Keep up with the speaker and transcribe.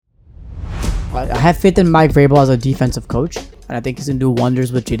I have faith in Mike Vrabel as a defensive coach, and I think he's going to do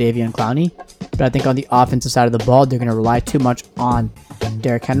wonders with Jadeveon Clowney. But I think on the offensive side of the ball, they're going to rely too much on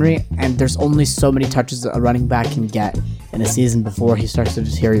Derrick Henry, and there's only so many touches a running back can get in a season before he starts to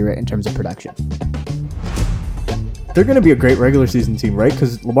deteriorate in terms of production. They're going to be a great regular season team, right?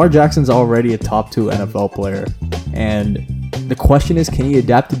 Because Lamar Jackson's already a top 2 NFL player. And the question is, can he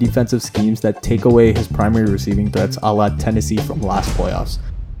adapt to defensive schemes that take away his primary receiving threats a la Tennessee from last playoffs?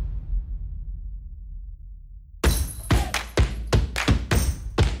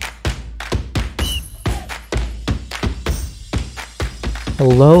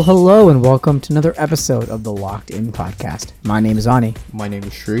 Hello, and welcome to another episode of the Locked In Podcast. My name is Ani. My name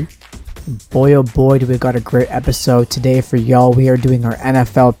is Shri. Boy, oh boy, do we got a great episode today for y'all. We are doing our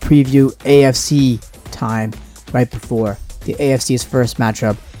NFL preview AFC time right before the AFC's first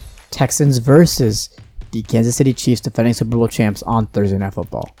matchup, Texans versus the Kansas City Chiefs, defending Super Bowl champs, on Thursday Night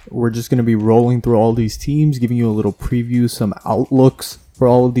Football. We're just going to be rolling through all these teams, giving you a little preview, some outlooks for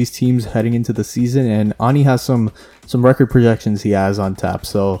all of these teams heading into the season, and Ani has some record projections he has on tap,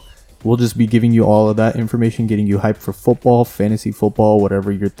 so we'll just be giving you all of that information, getting you hyped for football, fantasy football,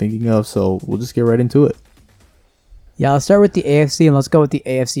 whatever you're thinking of, so we'll just get right into it. Yeah, let's start with the AFC, and let's go with the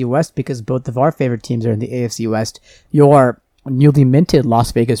AFC West, because both of our favorite teams are in the AFC West. Your newly minted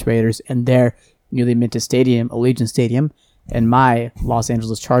Las Vegas Raiders and their newly minted stadium, Allegiant Stadium, and my Los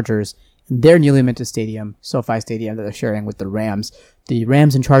Angeles Chargers and their newly minted stadium, SoFi Stadium, that they're sharing with the Rams. The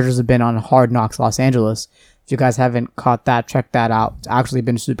Rams and Chargers have been on Hard Knocks Los Angeles. If you guys haven't caught that, check that out. It's actually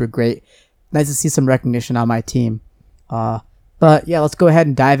been super great. Nice to see some recognition on my team. But yeah, let's go ahead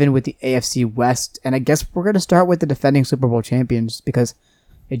and dive in with the AFC West. And I guess we're going to start with the defending Super Bowl champions because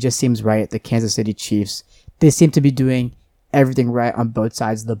it just seems right. The Kansas City Chiefs, they seem to be doing everything right on both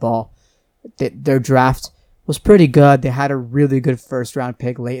sides of the ball. Their draft was pretty good. They had a really good first round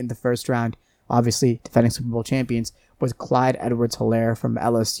pick late in the first round. Obviously, defending Super Bowl champions was Clyde Edwards-Helaire from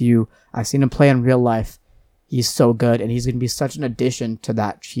LSU. I've seen him play in real life. He's so good, and he's going to be such an addition to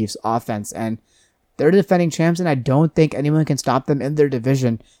that Chiefs offense. And they're defending champs, and I don't think anyone can stop them in their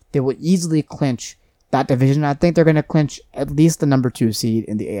division. They will easily clinch that division. I think they're going to clinch at least the number 2 seed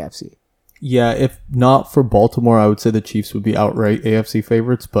in the AFC. Yeah, if not for Baltimore, I would say the Chiefs would be outright AFC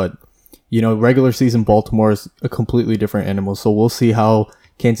favorites, but regular season Baltimore is a completely different animal, so we'll see how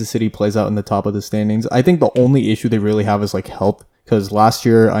Kansas City plays out in the top of the standings. I think the only issue they really have is health, because last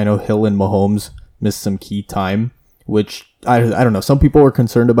year I know Hill and Mahomes missed some key time, which I don't know. Some people were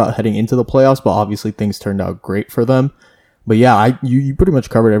concerned about heading into the playoffs, but obviously things turned out great for them. But yeah, you pretty much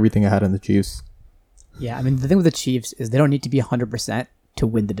covered everything I had on the Chiefs. Yeah, I mean, the thing with the Chiefs is they don't need to be 100% to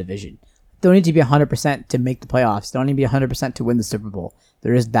win the division. They don't need to be 100% to make the playoffs. They don't need to be 100% to win the Super Bowl.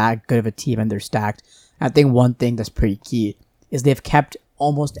 There is that good of a team, and they're stacked. I think one thing that's pretty key is they've kept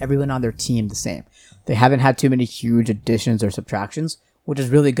almost everyone on their team the same. They haven't had too many huge additions or subtractions, which is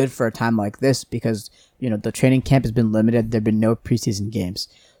really good for a time like this because, the training camp has been limited. There have been no preseason games.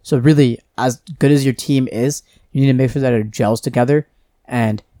 So really, as good as your team is, you need to make sure that it gels together.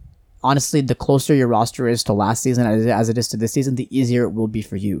 And honestly, the closer your roster is to last season as it is to this season, the easier it will be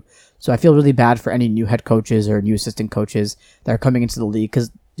for you. So I feel really bad for any new head coaches or new assistant coaches that are coming into the league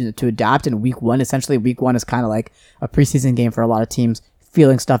because to adapt in week one, essentially week one is kind of like a preseason game for a lot of teams,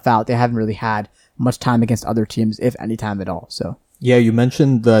 feeling stuff out. They haven't really had much time against other teams, if any time at all. So yeah, you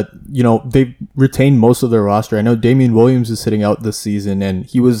mentioned that, they've retained most of their roster. I know Damian Williams is sitting out this season, and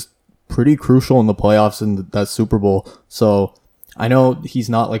he was pretty crucial in the playoffs in that Super Bowl. So I know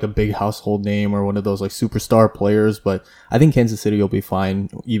he's not a big household name or one of those superstar players, but I think Kansas City will be fine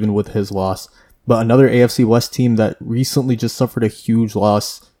even with his loss. But another AFC West team that recently just suffered a huge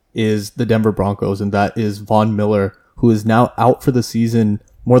loss is the Denver Broncos, and that is Von Miller, who is now out for the season,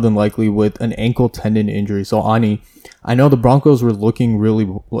 more than likely with an ankle tendon injury. So Ani, I know the Broncos were looking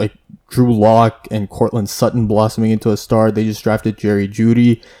really like Drew Lock and Cortland Sutton blossoming into a star. They just drafted Jerry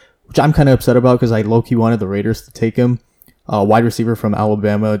Jeudy, which I'm kind of upset about because I low-key wanted the Raiders to take him. Wide receiver from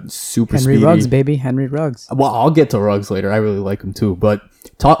Alabama, super Henry speedy. Ruggs, baby. Henry Ruggs. Well, I'll get to Ruggs later. I really like him too. But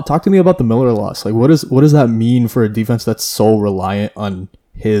talk to me about the Miller loss. What does that mean for a defense that's so reliant on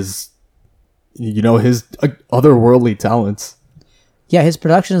his otherworldly talents? Yeah, his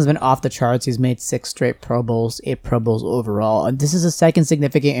production has been off the charts. He's made 6 straight Pro Bowls, 8 Pro Bowls overall. And this is his second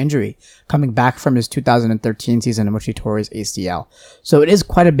significant injury coming back from his 2013 season in which he tore his ACL. So it is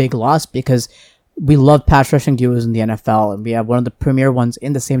quite a big loss because we love pass rushing duos in the NFL, and we have one of the premier ones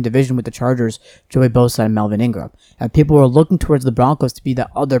in the same division with the Chargers, Joey Bosa and Melvin Ingram. And people are looking towards the Broncos to be the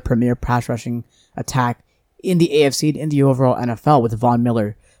other premier pass rushing attack in the AFC, in the overall NFL, with Von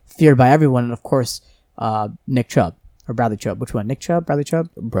Miller feared by everyone, and of course, Nick Chubb. Or Bradley Chubb. Which one? Nick Chubb? Bradley Chubb?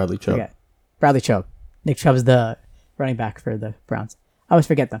 Bradley Chubb. Okay. Bradley Chubb. Nick Chubb is the running back for the Browns. I always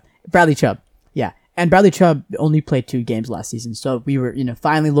forget them. Bradley Chubb. Yeah. And Bradley Chubb only played 2 games last season. So we were,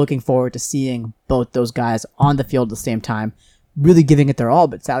 finally looking forward to seeing both those guys on the field at the same time, really giving it their all.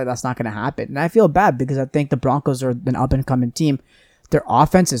 But sadly, that's not going to happen. And I feel bad because I think the Broncos are an up-and-coming team. Their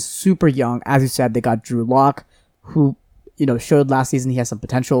offense is super young. As you said, they got Drew Lock, who, showed last season he has some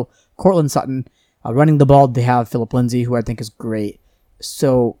potential. Cortland Sutton, running the ball. They have Philip Lindsay, who I think is great.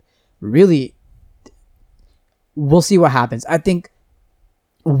 So really, we'll see what happens. I think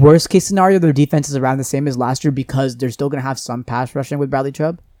worst case scenario, their defense is around the same as last year because they're still going to have some pass rushing with Bradley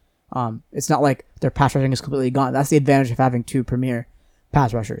Chubb. It's not like their pass rushing is completely gone. That's the advantage of having 2 premier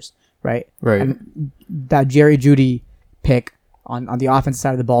pass rushers, right? Right. And that Jerry Jeudy pick on the offensive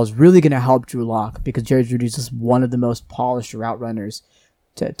side of the ball is really going to help Drew Lock because Jerry Jeudy is just one of the most polished route runners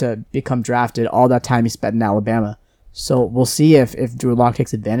to become drafted all that time he spent in Alabama. So we'll see if Drew Lock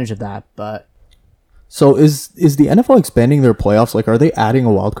takes advantage of that. But so is the NFL expanding their playoffs? Like, are they adding a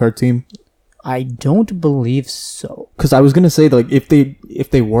wildcard team? I don't believe so. Because I was gonna say, like, if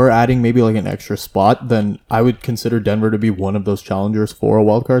they were adding maybe like an extra spot, then I would consider Denver to be one of those challengers for a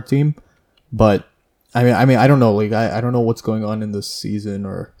wildcard team. But I mean, I don't know. Like, I don't know what's going on in this season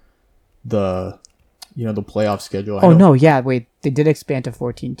or the the playoff schedule. Wait, they did expand to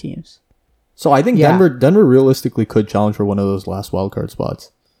 14 teams. So I think Denver realistically could challenge for one of those last wildcard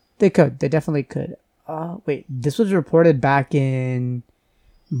spots. They could. They definitely could. Wait, this was reported back in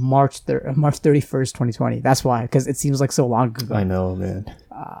March 31st, 2020. That's why, because it seems like so long ago. I know, man.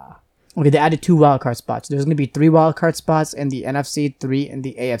 Okay, they added 2 wildcard spots. There's going to be 3 wildcard spots in the NFC, 3 in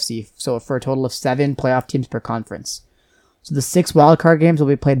the AFC. So for a total of 7 playoff teams per conference. So the 6 wildcard games will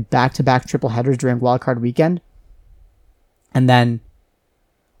be played back-to-back triple headers during wildcard weekend. And then,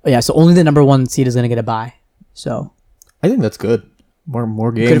 so only the number 1 seed is going to get a bye. So I think that's good.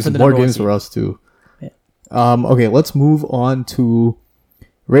 More games, more games for us too. Yeah. Okay, let's move on to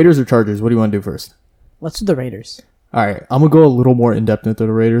Raiders or Chargers. What do you want to do first? Let's do the Raiders. All right, I'm going to go a little more in-depth into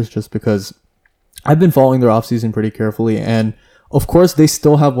the Raiders just because I've been following their offseason pretty carefully. And, of course, they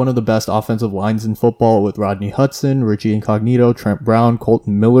still have one of the best offensive lines in football with Rodney Hudson, Richie Incognito, Trent Brown,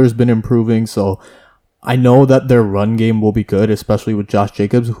 Colton Miller's been improving. So I know that their run game will be good, especially with Josh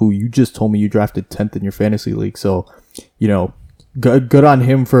Jacobs, who you just told me you drafted 10th in your fantasy league. So, good on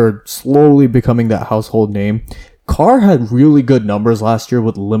him for slowly becoming that household name. Carr had really good numbers last year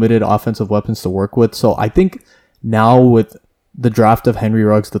with limited offensive weapons to work with. So I think now with the draft of Henry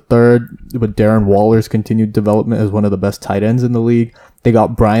Ruggs III, with Darren Waller's continued development as one of the best tight ends in the league, they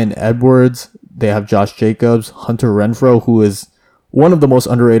got Bryan Edwards, they have Josh Jacobs, Hunter Renfrow, who is one of the most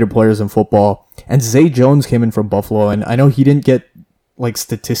underrated players in football, and Zay Jones came in from Buffalo, and I know he didn't get like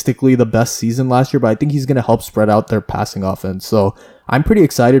statistically the best season last year, but I think he's going to help spread out their passing offense. So I'm pretty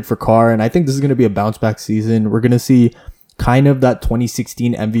excited for Carr, and I think this is going to be a bounce back season. We're going to see kind of that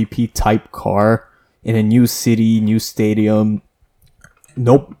 2016 MVP type Carr in a new city, new stadium.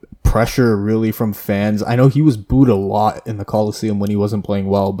 No pressure really from fans. I know he was booed a lot in the Coliseum when he wasn't playing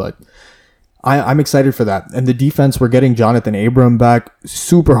well, but I'm excited for that. And the defense, we're getting Jonathan Abram back.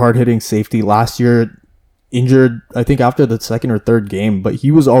 Super hard-hitting safety last year. Injured, I think, after the 2nd or 3rd game, but he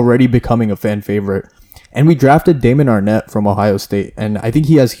was already becoming a fan favorite. And we drafted Damon Arnett from Ohio State, and I think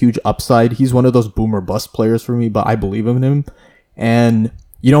he has huge upside. He's one of those boomer bust players for me, but I believe in him. And,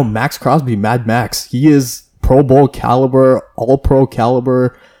 Max Crosby, Mad Max, he is Pro Bowl caliber, All-Pro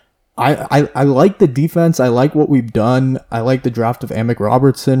caliber. I like the defense. I like what we've done. I like the draft of Amick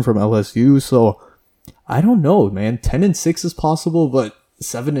Robertson from LSU. So, I don't know, man. 10-6 is possible, but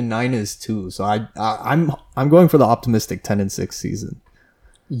 7-9 is too. So I'm going for the optimistic 10-6 season.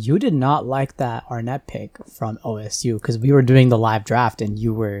 You did not like that Arnett pick from OSU because we were doing the live draft and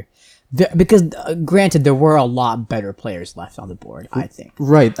you were because granted there were a lot better players left on the board. I think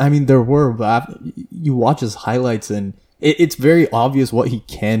right. I mean there were, but you watch his highlights and it's very obvious what he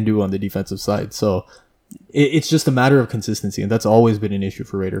can do on the defensive side. So it's just a matter of consistency, and that's always been an issue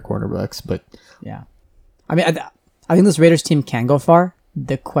for Raider cornerbacks. But yeah, I mean I think this Raiders team can go far.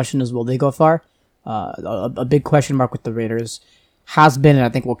 The question is, will they go far? A big question mark with the Raiders has been, and I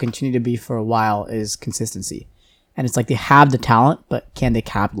think will continue to be for a while, is consistency. And it's like they have the talent, but can they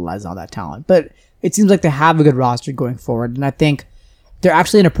capitalize on that talent? But it seems like they have a good roster going forward, and I think they're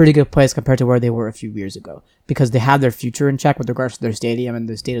actually in a pretty good place compared to where they were a few years ago because they have their future in check with regards to their stadium and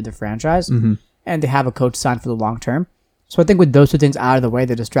the state of their franchise, and they have a coach signed for the long term. So I think with those two things out of the way,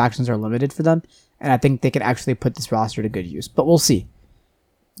 the distractions are limited for them, and I think they can actually put this roster to good use. But we'll see.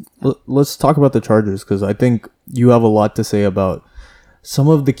 Let's talk about the Chargers because I think you have a lot to say about some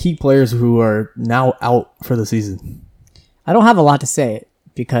of the key players who are now out for the season. I don't have a lot to say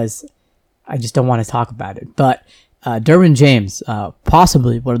because I just don't want to talk about it. But Derwin James,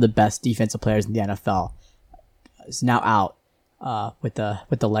 possibly one of the best defensive players in the NFL, is now out with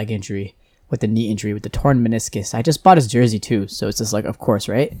the leg injury, with the knee injury, with the torn meniscus. I just bought his jersey too, so it's just like, of course,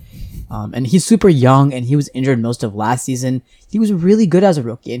 right? And he's super young, and he was injured most of last season. He was really good as a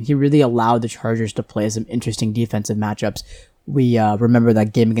rookie, and he really allowed the Chargers to play some interesting defensive matchups. We remember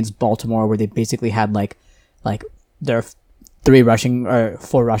that game against Baltimore where they basically had like their 3 rushing or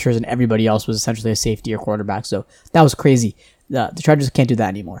 4 rushers, and everybody else was essentially a safety or quarterback. So that was crazy. The Chargers can't do that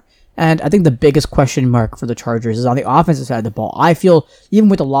anymore. And I think the biggest question mark for the Chargers is on the offensive side of the ball. I feel, even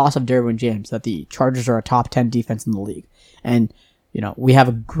with the loss of Derwin James, that the Chargers are a top 10 defense in the league. And, we have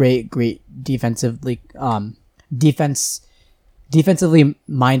a great defensively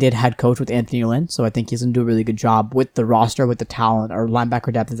minded head coach with Anthony Lynn. So I think he's going to do a really good job with the roster, with the talent. Our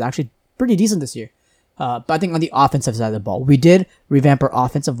linebacker depth is actually pretty decent this year. But I think on the offensive side of the ball, we did revamp our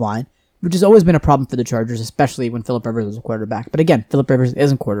offensive line, which has always been a problem for the Chargers, especially when Philip Rivers was a quarterback. But again, Philip Rivers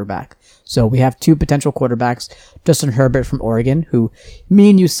isn't quarterback. So we have 2 potential quarterbacks, Justin Herbert from Oregon, who me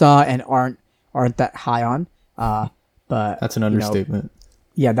and you saw and aren't that high on. But that's an understatement.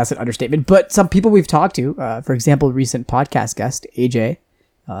 Yeah, that's an understatement. But some people we've talked to, for example, recent podcast guest, AJ,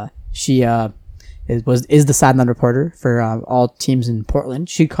 she is the sideline reporter for all teams in Portland.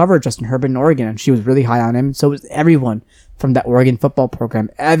 She covered Justin Herbert in Oregon, and she was really high on him. So was everyone from that Oregon football program.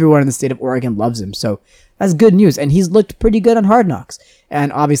 Everyone in the state of Oregon loves him. So that's good news. And he's looked pretty good on Hard Knocks.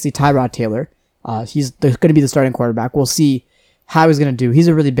 And obviously Tyrod Taylor, he's going to be the starting quarterback. We'll see how he's going to do. He's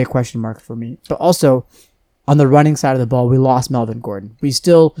a really big question mark for me. But also, on the running side of the ball, we lost Melvin Gordon. We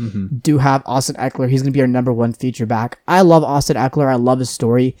still do have Austin Eckler. He's going to be our number 1 feature back. I love Austin Eckler. I love his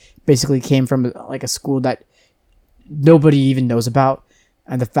story. Basically came from like a school that nobody even knows about.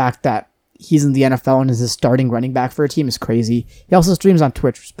 And the fact that he's in the NFL and is a starting running back for a team is crazy. He also streams on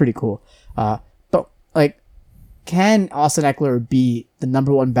Twitch, which is pretty cool. But like, can Austin Eckler be the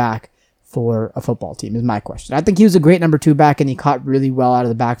number 1 back for a football team is my question. I think he was a great number 2 back, and he caught really well out of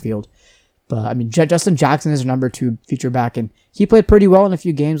the backfield. But, I mean, Justin Jackson is our number 2 feature back, and he played pretty well in a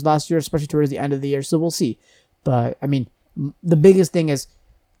few games last year, especially towards the end of the year, so we'll see. But, I mean, the biggest thing is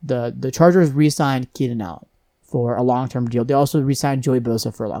the Chargers re-signed Keenan Allen for a long-term deal. They also re-signed Joey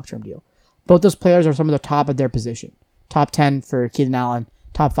Bosa for a long-term deal. Both those players are some of the top of their position. Top 10 for Keenan Allen,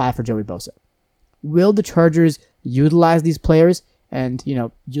 top 5 for Joey Bosa. Will the Chargers utilize these players and,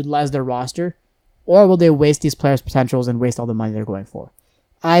 utilize their roster? Or will they waste these players' potentials and waste all the money they're going for?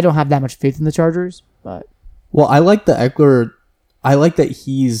 I don't have that much faith in the Chargers, but... Well, I like the Eckler... I like that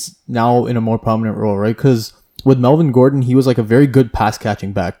he's now in a more prominent role, right? Because with Melvin Gordon, he was like a very good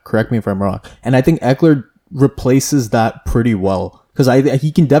pass-catching back. Correct me if I'm wrong. And I think Eckler replaces that pretty well. Because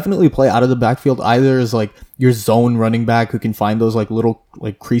he can definitely play out of the backfield either as like your zone running back who can find those like little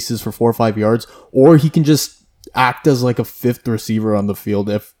like creases for 4 or 5 yards, or he can just act as like a 5th receiver on the field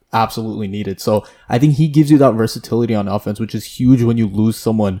if absolutely needed. So I think he gives you that versatility on offense, which is huge when you lose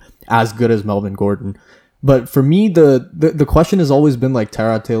someone as good as Melvin Gordon. But for me, the question has always been like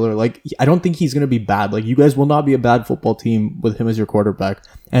Tyrod Taylor. Like, I don't think he's going to be bad. Like, you guys will not be a bad football team with him as your quarterback.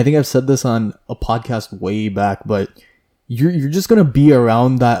 And I think I've said this on a podcast way back, but you're just going to be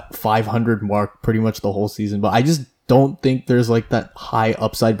around that 500 mark pretty much the whole season. But I just don't think there's like that high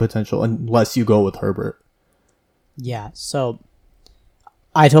upside potential unless you go with Herbert. Yeah, so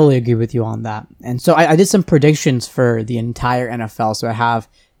I totally agree with you on that. And so I did some predictions for the entire NFL. So I have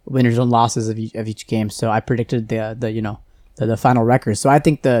winners and losses of each game. So I predicted the final record. So I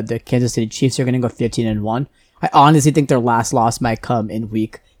think the Kansas City Chiefs are going to go 15-1. I honestly think their last loss might come in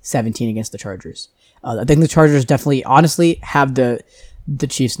week 17 against the Chargers. I think the Chargers definitely, honestly, have the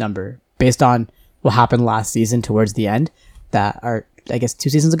Chiefs number based on what happened last season towards the end. That are, I guess, 2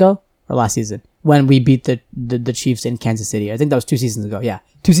 seasons ago or last season when we beat the Chiefs in Kansas City. I think that was 2 seasons ago. Yeah,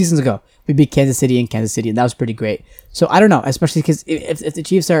 2 seasons ago we beat Kansas City in Kansas City, and that was pretty great. So I don't know, especially because if the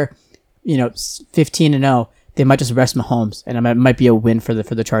Chiefs are 15-0. They might just rest Mahomes, and it might be a win for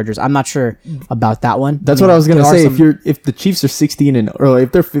the Chargers. I'm not sure about that one. That's what I was gonna say. If the Chiefs are 16 or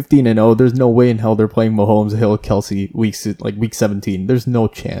if they're 15-0, there's no way in hell they're playing Mahomes, Hill, Kelsey week 17. There's no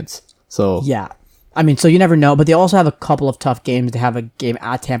chance. So yeah, I mean, so you never know. But they also have a couple of tough games. They have a game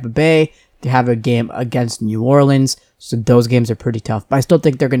at Tampa Bay. They have a game against New Orleans. So those games are pretty tough. But I still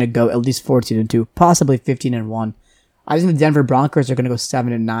think they're gonna go at least 14-2, possibly 15-1. I think the Denver Broncos are gonna go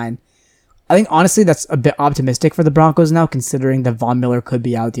 7-9. I think, honestly, that's a bit optimistic for the Broncos now, considering that Von Miller could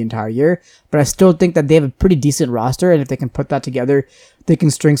be out the entire year. But I still think that they have a pretty decent roster, and if they can put that together, they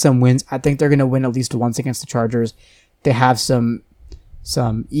can string some wins. I think they're going to win at least once against the Chargers. They have some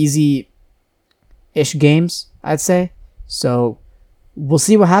easy-ish games, I'd say. So we'll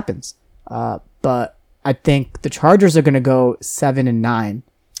see what happens. But I think the Chargers are going to go 7-9.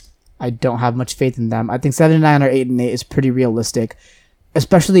 I don't have much faith in them. I think 7-9 or 8-8 is pretty realistic,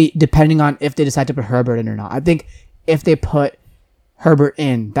 especially depending on if they decide to put Herbert in or not. I think if they put Herbert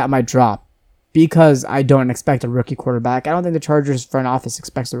in, that might drop because I don't expect a rookie quarterback. I don't think the Chargers front office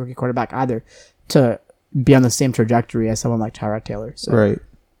expects a rookie quarterback either to be on the same trajectory as someone like Tyrod Taylor. So. Right.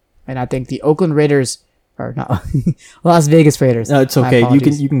 And I think the Oakland Raiders, or not, Las Vegas Raiders. No, it's okay.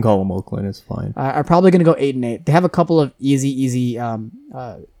 You can call them Oakland. It's fine. Are probably going to go 8-8. They have a couple of easy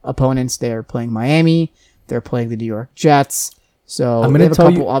opponents. They're playing Miami. They're playing the New York Jets. So I'm going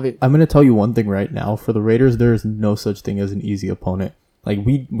to tell you one thing right now. For the Raiders, there is no such thing as an easy opponent. Like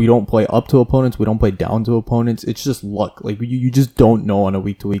we don't play up to opponents. We don't play down to opponents. It's just luck. Like you just don't know on a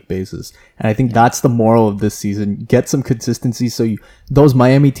week-to-week basis. And I think that's the moral of this season. Get some consistency. So those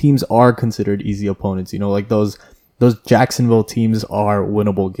Miami teams are considered easy opponents. You know, like those Jacksonville teams are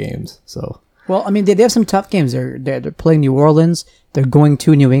winnable games. So well, I mean, they have some tough games. They're playing New Orleans. They're going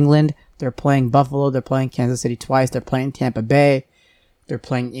to New England. They're playing Buffalo. They're playing Kansas City twice. They're playing Tampa Bay. They're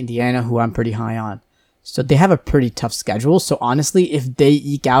playing Indiana, who I'm pretty high on. So they have a pretty tough schedule. So honestly, if they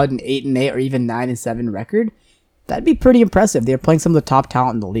eke out an 8-8 or even 9-7 record, that'd be pretty impressive. They're playing some of the top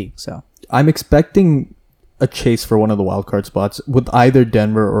talent in the league. So I'm expecting a chase for one of the wildcard spots with either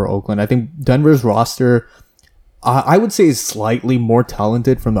Denver or Oakland. I think Denver's roster, I would say, is slightly more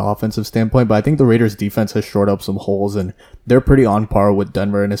talented from the offensive standpoint, but I think the Raiders' defense has shored up some holes, and they're pretty on par with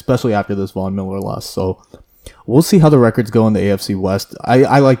Denver, and especially after this Von Miller loss. So we'll see how the records go in the AFC West.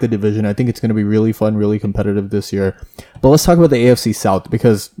 I like the division. I think it's going to be really fun, really competitive this year. But let's talk about the AFC South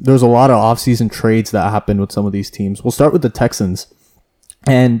because there's a lot of offseason trades that happened with some of these teams. We'll start with the Texans.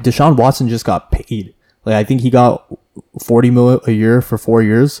 And Deshaun Watson just got paid. Like I think he got $40 million a year for 4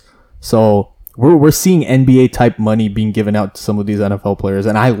 years. So we're seeing NBA type money being given out to some of these NFL players,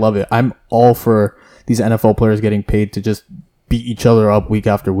 and I love it. I'm all for these NFL players getting paid to just beat each other up week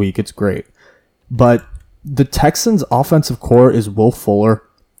after week. It's great. But the Texans' offensive core is Will Fuller,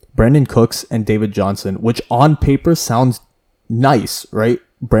 Brandon Cooks, and David Johnson, which on paper sounds nice, right?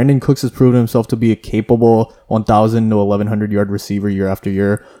 Brandon Cooks has proven himself to be a capable 1,000 to 1,100 yard receiver year after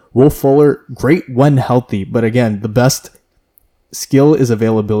year. Will Fuller, great when healthy, but again, the best skill is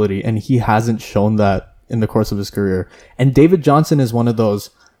availability, and he hasn't shown that in the course of his career. And David Johnson is one of those,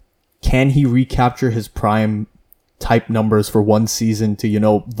 can he recapture his prime type numbers for one season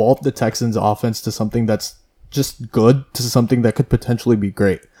to, vault the Texans offense to something that's just good, to something that could potentially be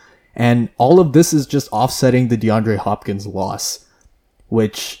great. And all of this is just offsetting the DeAndre Hopkins loss,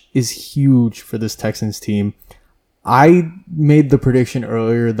 which is huge for this Texans team. I made the prediction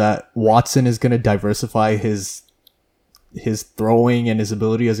earlier that Watson is going to diversify his throwing and his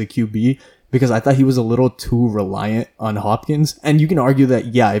ability as a QB because I thought he was a little too reliant on Hopkins. And you can argue that,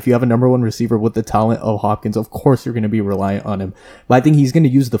 yeah, if you have a number one receiver with the talent of Hopkins, of course you're going to be reliant on him. But I think he's going to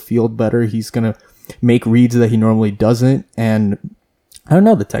use the field better. He's going to make reads that he normally doesn't. And I don't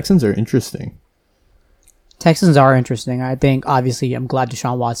know, the Texans are interesting. Texans are interesting. I think, obviously, I'm glad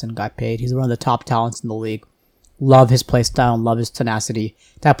Deshaun Watson got paid. He's one of the top talents in the league. Love his play style and love his tenacity.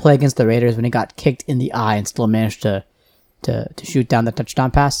 That play against the Raiders when he got kicked in the eye and still managed to shoot down the touchdown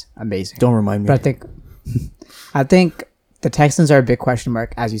pass, amazing. Don't remind me. But I think the Texans are a big question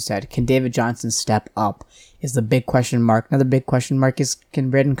mark, as you said. Can David Johnson step up? Is the big question mark. Another big question mark is, can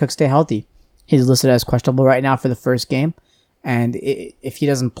Brandon Cook stay healthy? He's listed as questionable right now for the first game, and if he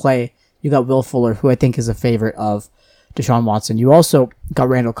doesn't play, you got Will Fuller, who I think is a favorite of Deshaun Watson. You also got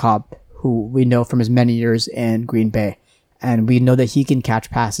Randall Cobb, who we know from his many years in Green Bay, and we know that he can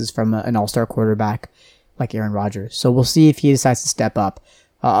catch passes from an all-star quarterback like Aaron Rodgers. So we'll see if he decides to step up.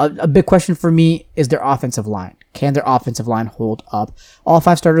 A big question for me is their offensive line. Can their offensive line hold up? All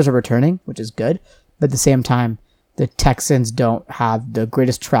 5 starters are returning, which is good, but at the same time, the Texans don't have the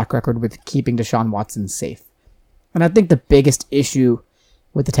greatest track record with keeping Deshaun Watson safe. And I think the biggest issue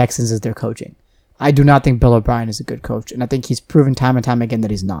with the Texans is their coaching. I do not think Bill O'Brien is a good coach, and I think he's proven time and time again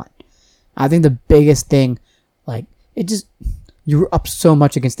that he's not. I think the biggest thing, you were up so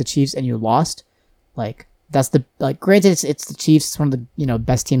much against the Chiefs and you lost. Granted, it's the Chiefs, it's one of the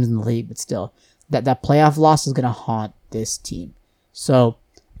best teams in the league, but still, that playoff loss is gonna haunt this team. So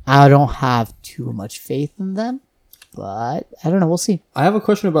I don't have too much faith in them, but I don't know. We'll see. I have a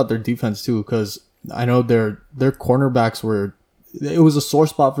question about their defense too, because I know their cornerbacks it was a sore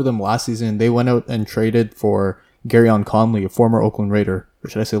spot for them last season. They went out and traded for Garyon Conley, a former Oakland Raider, or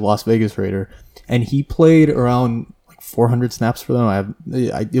should I say Las Vegas Raider, and he played around 400 snaps for them.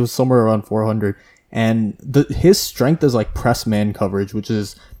 It was somewhere around 400. And his strength is like press man coverage, which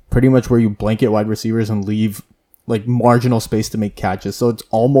is pretty much where you blanket wide receivers and leave like marginal space to make catches. So it's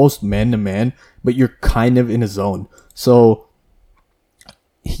almost man to man, but you're kind of in a zone. So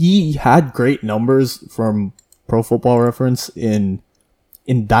he had great numbers from Pro Football Reference in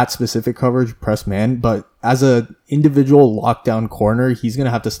that specific coverage, press man, but as a individual lockdown corner, he's going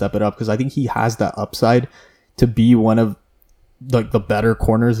to have to step it up because I think he has that upside to be one of like the better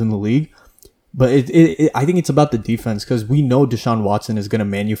corners in the league. But I think it's about the defense because we know Deshaun Watson is going to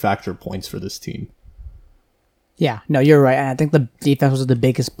manufacture points for this team. Yeah, no, you're right. And I think the defense was the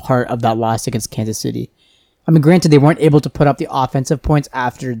biggest part of that loss against Kansas City. I mean, granted, they weren't able to put up the offensive points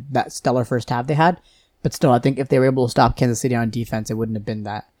after that stellar first half they had, but still, I think if they were able to stop Kansas City on defense, it wouldn't have been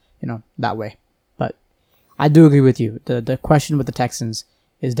that way. But I do agree with you. The question with the Texans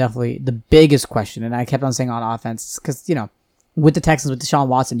is definitely the biggest question, and I kept on saying on offense because, with the Texans, with Deshaun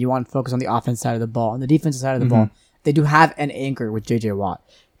Watson, you want to focus on the offense side of the ball. On the defensive side of the ball, they do have an anchor with J.J. Watt.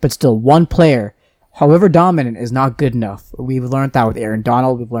 But still, one player, however dominant, is not good enough. We've learned that with Aaron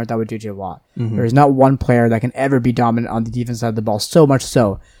Donald. We've learned that with J.J. Watt. There is not one player that can ever be dominant on the defense side of the ball, so much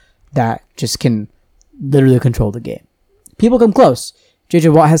so that just can literally control the game. People come close. J.J.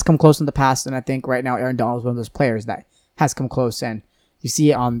 Watt has come close in the past, and I think right now Aaron Donald is one of those players that has come close. And you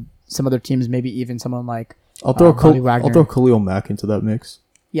see it on some other teams, maybe even someone like I'll throw Khalil Mack into that mix.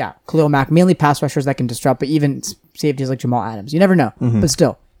 Yeah, Khalil Mack, mainly pass rushers that can disrupt, but even safeties like Jamal Adams. You never know. But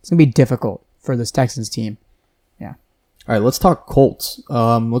still, it's going to be difficult for this Texans team. Yeah. All right, let's talk Colts.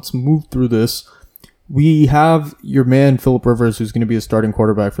 Let's move through this. We have your man, Phillip Rivers, who's going to be a starting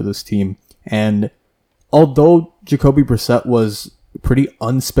quarterback for this team. And although Jacoby Brissett was pretty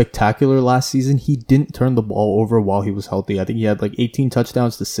unspectacular last season, he didn't turn the ball over while he was healthy. I think he had like 18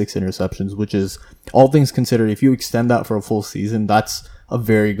 touchdowns to 6 interceptions, which is, all things considered, if you extend that for a full season, that's a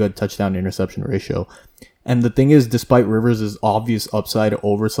very good touchdown interception ratio. And the thing is, despite Rivers' obvious upside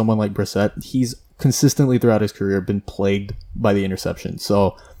over someone like Brissett, he's consistently throughout his career been plagued by the interception.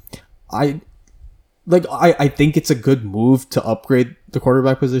 So I think it's a good move to upgrade the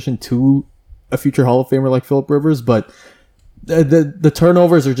quarterback position to a future Hall of Famer like Phillip Rivers, but the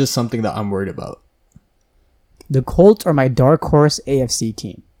turnovers are just something that I'm worried about. The Colts are my dark horse AFC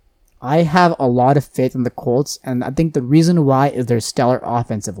team. I have a lot of faith in the Colts, and I think the reason why is their stellar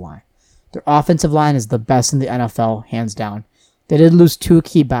offensive line. Their offensive line is the best in the NFL, hands down. They did lose 2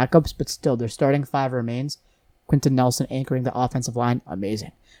 key backups, but still, their starting 5 remains. Quentin Nelson anchoring the offensive line,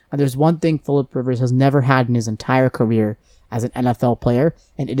 amazing. And there's one thing Phillip Rivers has never had in his entire career as an NFL player,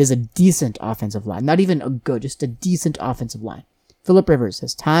 and it is a decent offensive line. Not even a good, just a decent offensive line. Phillip Rivers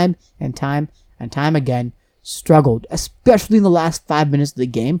has time and time and time again struggled, especially in the last 5 minutes of the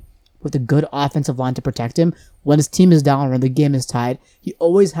game, with a good offensive line to protect him. When his team is down, when the game is tied, he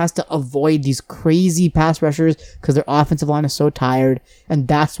always has to avoid these crazy pass rushers because their offensive line is so tired, and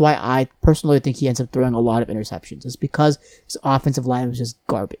that's why I personally think he ends up throwing a lot of interceptions. It's because his offensive line was just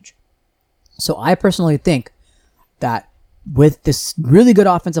garbage. So I personally think that with this really good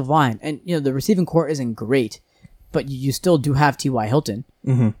offensive line, and the receiving core isn't great, but you still do have T.Y. Hilton.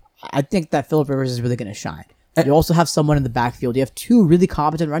 I think that Phillip Rivers is really going to shine. You also have someone in the backfield. You have 2 really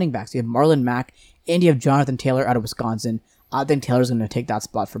competent running backs. You have Marlon Mack and you have Jonathan Taylor out of Wisconsin. I think Taylor's going to take that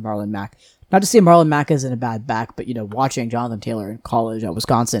spot for Marlon Mack. Not to say Marlon Mack isn't a bad back, but watching Jonathan Taylor in college at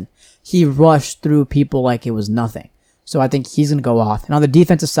Wisconsin, he rushed through people like it was nothing. So I think he's going to go off. And on the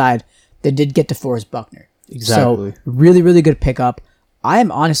defensive side, they did get DeForest Buckner. Exactly. So really, really good pickup. I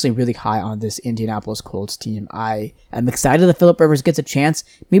am honestly really high on this Indianapolis Colts team. I am excited that Phillip Rivers gets a chance.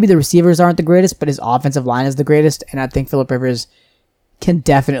 Maybe the receivers aren't the greatest, but his offensive line is the greatest, and I think Phillip Rivers can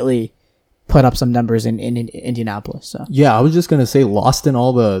definitely put up some numbers in Indianapolis. So yeah, I was just gonna say, lost in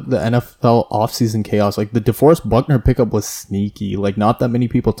all the NFL offseason chaos, like the DeForest Buckner pickup was sneaky. Like, not that many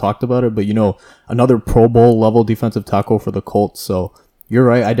people talked about it, but another Pro Bowl level defensive tackle for the Colts. So you're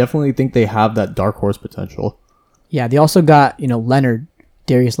right. I definitely think they have that dark horse potential. Yeah, they also got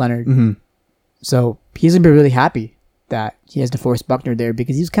Darius Leonard. So he's gonna be really happy that he has DeForest Buckner there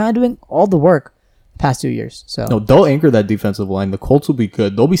because he's kind of doing all the work the past 2 years. So no, they'll anchor that defensive line. The Colts will be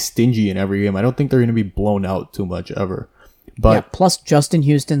good. They'll be stingy in every game. I don't think they're gonna be blown out too much ever. But yeah, plus Justin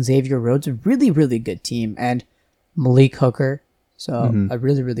Houston, Xavier Rhodes, a really, really good team, and Malik Hooker. So a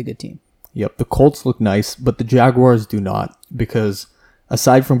really, really good team. Yep, the Colts look nice, but the Jaguars do not, because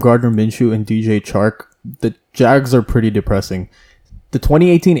aside from Gardner Minshew and DJ Chark, the Jags are pretty depressing. The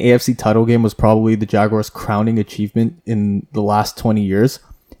 2018 AFC title game was probably the Jaguars' crowning achievement in the last 20 years.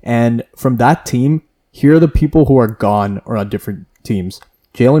 And from that team, here are the people who are gone or on different teams.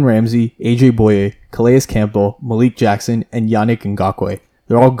 Jalen Ramsey, AJ Boye, Calais Campbell, Malik Jackson, and Yannick Ngakoue.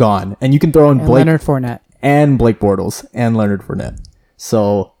 They're all gone. And you can throw in Leonard Fournette. And Blake Bortles and Leonard Fournette.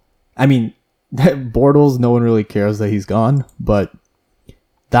 So, I mean, Bortles, no one really cares that he's gone, but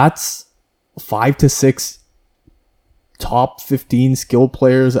that's 5 to 6 top 15 skill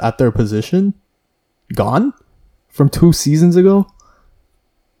players at their position gone from 2 seasons ago.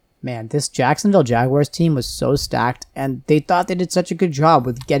 Man, this Jacksonville Jaguars team was so stacked, and they thought they did such a good job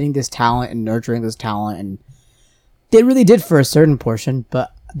with getting this talent and nurturing this talent, and they really did for a certain portion.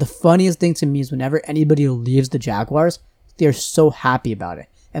 But the funniest thing to me is whenever anybody leaves the Jaguars, they're so happy about it.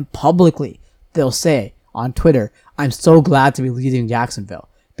 And publicly, they'll say on Twitter, I'm so glad to be leaving Jacksonville.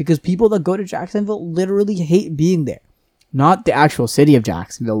 Because people that go to Jacksonville literally hate being there. Not the actual city of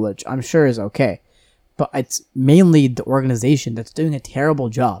Jacksonville, which I'm sure is okay. But it's mainly the organization that's doing a terrible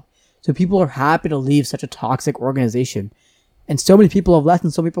job. So people are happy to leave such a toxic organization. And so many people have left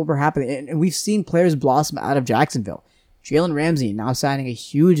and so many people were happy. And we've seen players blossom out of Jacksonville. Jalen Ramsey now signing a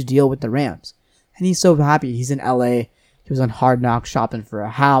huge deal with the Rams. And he's so happy. He's in LA. He was on Hard Knocks shopping for a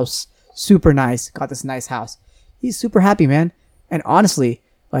house. Super nice. Got this nice house. He's super happy, man. And honestly,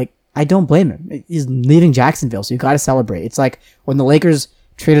 like, I don't blame him. He's leaving Jacksonville, so you got to celebrate. It's like when the Lakers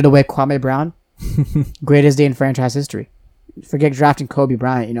traded away Kwame Brown. Greatest day in franchise history. Forget drafting Kobe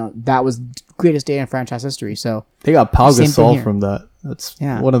Bryant. That was greatest day in franchise history. So they got Pau Gasol from that. That's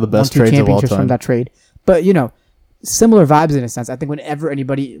one of the best trades of all time. From that trade. But similar vibes in a sense. I think whenever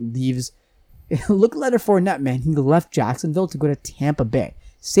anybody leaves, look at Leonard Fournette, man. He left Jacksonville to go to Tampa Bay.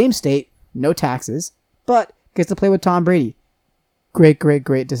 Same state, no taxes, but gets to play with Tom Brady. Great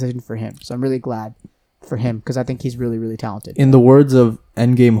decision for him. So I'm really glad for him because I think he's really, really talented. In the words of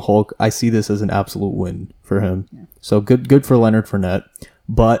Endgame Hulk, I see this as an absolute win for him. Yeah. So good for Leonard Fournette.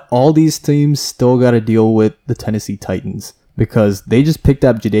 But all these teams still got to deal with the Tennessee Titans because they just picked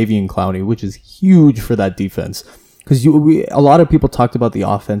up Jadeveon Clowney, which is huge for that defense. Because a lot of people talked about the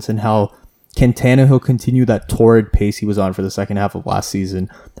offense and how can Tannehill continue that torrid pace he was on for the second half of last season.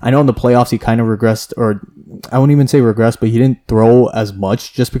 I know in the playoffs he kind of regressed, or I won't even say regressed, but he didn't throw as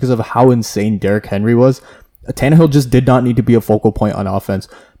much just because of how insane Derrick Henry was. Tannehill just did not need to be a focal point on offense.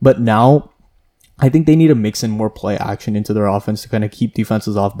 But now I think they need to mix in more play action into their offense to kind of keep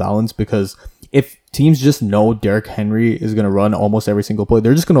defenses off balance because if teams just know Derrick Henry is going to run almost every single play,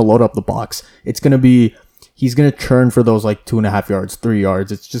 they're just going to load up the box. It's going to be... He's going to churn for those like 2.5 yards, 3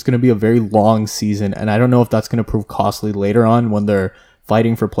 yards. It's just going to be a very long season. And I don't know if that's going to prove costly later on when they're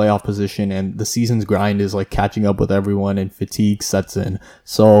fighting for playoff position and the season's grind is like catching up with everyone and fatigue sets in.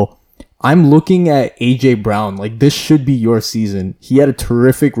 So I'm looking at AJ Brown. Like this should be your season. He had a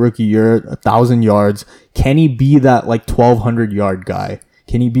terrific rookie year, 1,000 yards. Can he be that like 1,200 yard guy?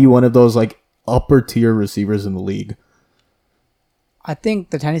 Can he be one of those like upper tier receivers in the league? I think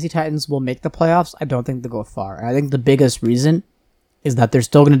the Tennessee Titans will make the playoffs. I don't think they'll go far. And I think the biggest reason is that they're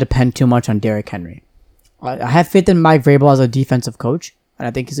still going to depend too much on Derrick Henry. I have faith in Mike Vrabel as a defensive coach, and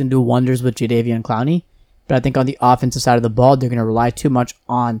I think he's going to do wonders with Jadeveon Clowney. But I think on the offensive side of the ball, they're going to rely too much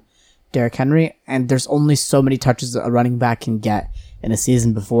on Derrick Henry, and there's only so many touches a running back can get in a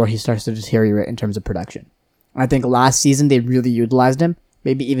season before he starts to deteriorate in terms of production. I think last season they really utilized him,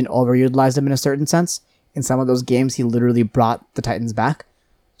 maybe even overutilized him in a certain sense. In some of those games, he literally brought the Titans back.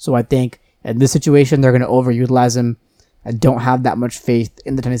 So I think in this situation, they're going to overutilize him. I don't have that much faith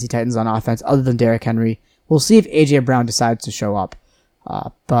in the Tennessee Titans on offense other than Derrick Henry. We'll see if A.J. Brown decides to show up.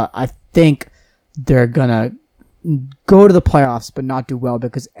 But I think they're going to go to the playoffs but not do well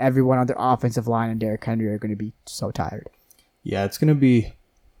because everyone on their offensive line and Derrick Henry are going to be so tired. Yeah, it's going to be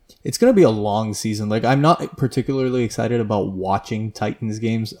a long season. Like I'm not particularly excited about watching Titans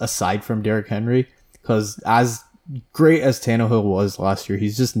games aside from Derrick Henry. Because as great as Tannehill was last year,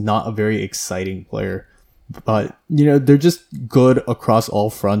 he's just not a very exciting player. But, they're just good across all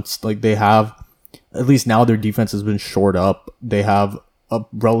fronts. Like they have, at least now their defense has been shored up. They have a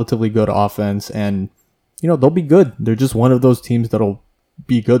relatively good offense and, they'll be good. They're just one of those teams that'll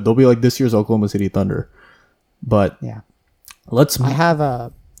be good. They'll be like this year's Oklahoma City Thunder. But yeah, I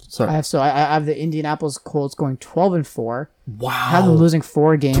have the Indianapolis Colts going 12-4. Wow. I have them losing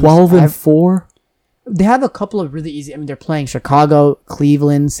 4 games. 12-4? They have a couple of really easy... they're playing Chicago,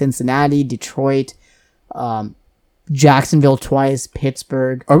 Cleveland, Cincinnati, Detroit, Jacksonville twice,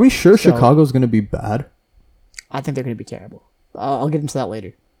 Pittsburgh. Are we sure Chicago's going to be bad? I think they're going to be terrible. I'll get into that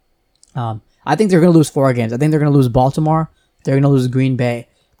later. I think they're going to lose 4 games. I think they're going to lose Baltimore. They're going to lose Green Bay.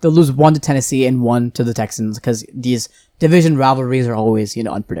 They'll lose 1 to Tennessee and 1 to the Texans because these division rivalries are always,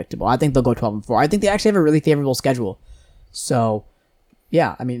 unpredictable. I think they'll go 12-4. I think they actually have a really favorable schedule. So...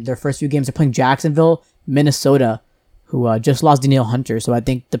 yeah, their first few games, they're playing Jacksonville, Minnesota, who just lost Danielle Hunter. So I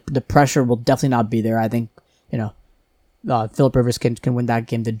think the pressure will definitely not be there. I think, Phillip Rivers can win that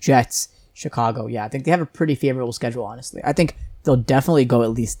game. The Jets, Chicago. Yeah, I think they have a pretty favorable schedule, honestly. I think they'll definitely go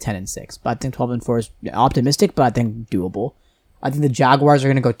at least 10-6. But I think 12-4 is optimistic, but I think doable. I think the Jaguars are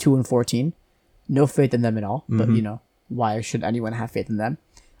going to go 2-14. No faith in them at all. But, why should anyone have faith in them?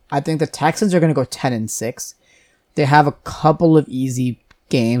 I think the Texans are going to go 10-6. They have a couple of easy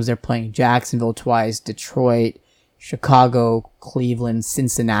games. They're playing Jacksonville twice, Detroit, Chicago, Cleveland,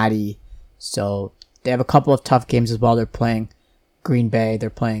 Cincinnati. So they have a couple of tough games as well. They're playing Green Bay. They're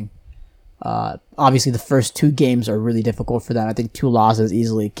playing... obviously, the first 2 games are really difficult for them. I think 2 losses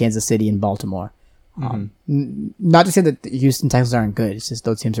easily, Kansas City and Baltimore. Not to say that the Houston Texans aren't good. It's just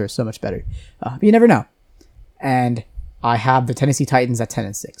those teams are so much better. But you never know. And I have the Tennessee Titans at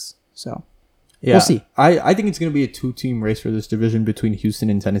 10-6. So yeah, we'll see. I think it's going to be a 2-team race for this division between Houston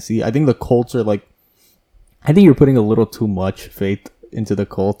and Tennessee. I think the Colts are I think you're putting a little too much faith into the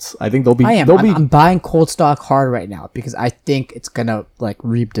Colts. I think they'll be... I'm buying Colt stock hard right now because I think it's going to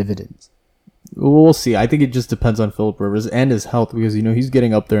reap dividends. We'll see. I think it just depends on Phillip Rivers and his health because, he's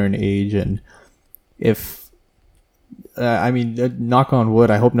getting up there in age. And if, knock on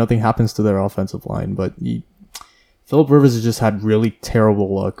wood, I hope nothing happens to their offensive line. But Phillip Rivers has just had really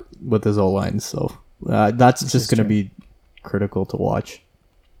terrible luck with his O-line. So that's just going to be critical to watch.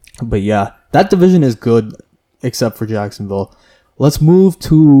 But yeah, that division is good except for Jacksonville. Let's move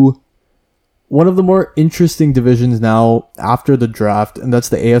to one of the more interesting divisions now after the draft, and that's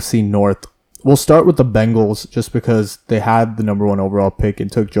the AFC North. We'll start with the Bengals just because they had the number 1 overall pick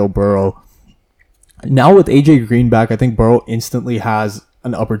and took Joe Burrow. Now with AJ Green back, I think Burrow instantly has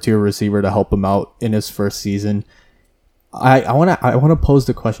an upper tier receiver to help him out in his first season. I want to pose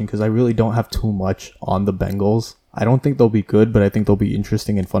the question because I really don't have too much on the Bengals. I don't think they'll be good, but I think they'll be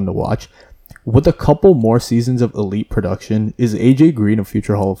interesting and fun to watch. With a couple more seasons of elite production, is AJ Green a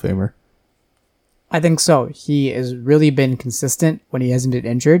future Hall of Famer? I think so. He has really been consistent when he hasn't been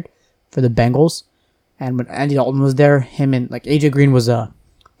injured for the Bengals. And when Andy Dalton was there, him and AJ Green was a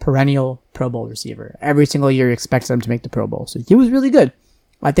perennial Pro Bowl receiver. Every single year you expect him to make the Pro Bowl. So he was really good.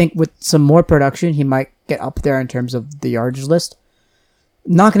 I think with some more production, he might get up there in terms of the yardage list.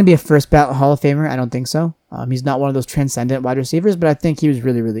 Not going to be a first ballot Hall of Famer. I don't think so. He's not one of those transcendent wide receivers, but I think he was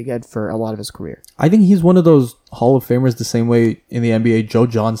really, really good for a lot of his career. I think he's one of those Hall of Famers the same way in the NBA, Joe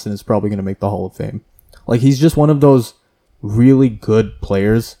Johnson is probably going to make the Hall of Fame. He's just one of those really good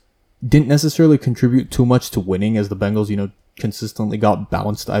players. Didn't necessarily contribute too much to winning as the Bengals, consistently got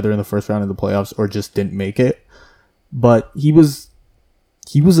bounced either in the first round of the playoffs or just didn't make it. But he was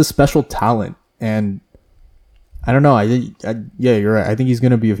a special talent, and I don't know. Yeah, you're right. I think he's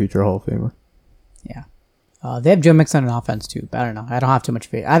going to be a future Hall of Famer. Yeah. They have Joe Mixon on offense too, but I don't know. I don't have too much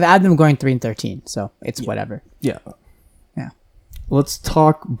faith. I've had them going 3-13, so it's whatever. Yeah. Yeah. Let's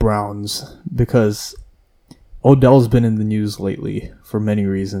talk Browns because Odell's been in the news lately for many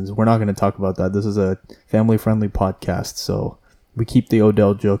reasons. We're not going to talk about that. This is a family-friendly podcast, so we keep the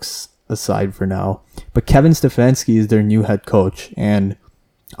Odell jokes aside for now. But Kevin Stefanski is their new head coach, and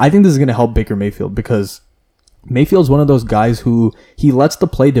I think this is going to help Baker Mayfield because Mayfield's one of those guys who he lets the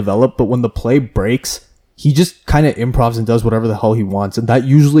play develop, but when the play breaks, he just kind of improvs and does whatever the hell he wants, and that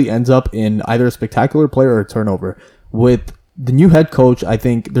usually ends up in either a spectacular play or a turnover. With the new head coach, I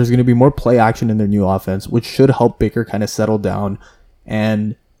think there's going to be more play action in their new offense, which should help Baker kind of settle down.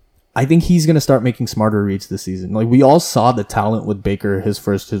 And I think he's going to start making smarter reads this season. We all saw the talent with Baker his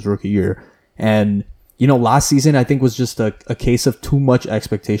rookie year. And, last season I think was just a case of too much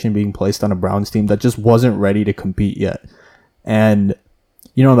expectation being placed on a Browns team that just wasn't ready to compete yet. And,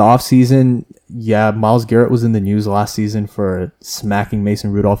 in the offseason, yeah, Myles Garrett was in the news last season for smacking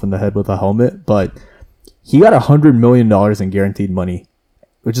Mason Rudolph in the head with a helmet, but he got $100 million in guaranteed money,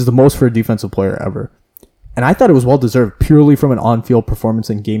 which is the most for a defensive player ever. And I thought it was well-deserved purely from an on-field performance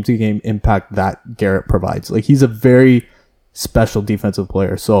and game-to-game impact that Garrett provides. He's a very special defensive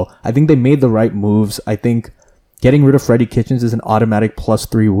player. So I think they made the right moves. I think getting rid of Freddie Kitchens is an automatic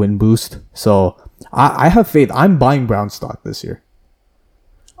 +3 win boost. So I have faith. I'm buying Brown stock this year.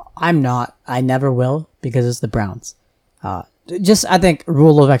 I'm not. I never will because it's the Browns. I think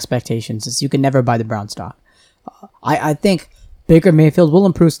rule of expectations is you can never buy the Brown stock. I think Baker Mayfield will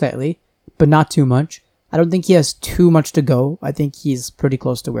improve slightly, but not too much. I don't think he has too much to go. I think he's pretty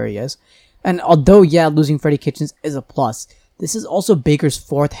close to where he is. And although, losing Freddie Kitchens is a plus, this is also Baker's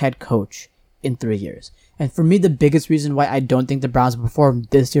 4th head coach in 3 years. And for me, the biggest reason why I don't think the Browns perform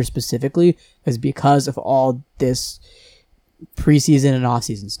this year specifically is because of all this preseason and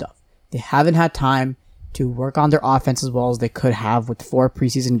offseason stuff. They haven't had time to work on their offense as well as they could have with 4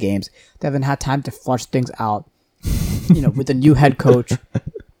 preseason games. They haven't had time to flush things out, with a new head coach.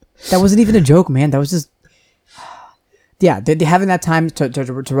 That wasn't even a joke, man. That was just... Yeah, they haven't had time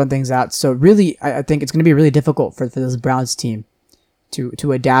to run things out. So really, I think it's going to be really difficult for this Browns team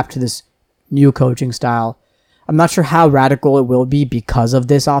to adapt to this new coaching style. I'm not sure how radical it will be because of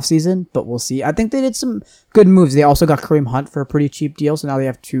this offseason, but we'll see. I think they did some good moves. They also got Kareem Hunt for a pretty cheap deal, so now they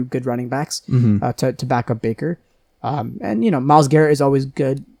have 2 good running backs to back up Baker. And, Myles Garrett is always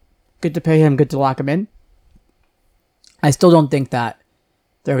good. Good to pay him, good to lock him in. I still don't think that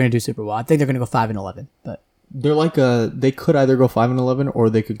they're going to do super well. I think they're going to go 5-11, but they're like they could either go 5-11 or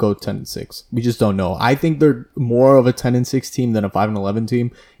they could go 10-6. We just don't know. I think they're more of a 10-6 team than a 5-11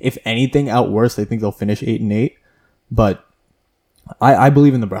 team. If anything, at worst, I think they'll finish 8-8. But I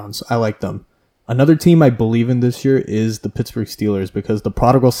believe in the Browns. I like them. Another team I believe in this year is the Pittsburgh Steelers because the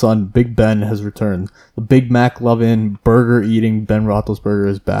prodigal son, Big Ben, has returned. The Big Mac loving, burger eating Ben Roethlisberger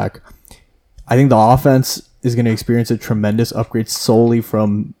is back. I think the offense is going to experience a tremendous upgrade solely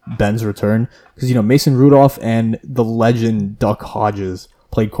from Ben's return because, Mason Rudolph and the legend Duck Hodges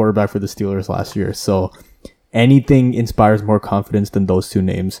played quarterback for the Steelers last year. So anything inspires more confidence than those 2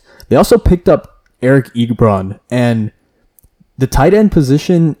 names. They also picked up Eric Ebron, and the tight end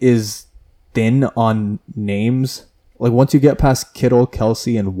position is thin on names. Like once you get past Kittle,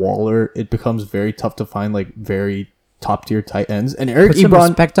 Kelsey, and Waller, it becomes very tough to find like very top tier tight ends. And Eric put some Ebron,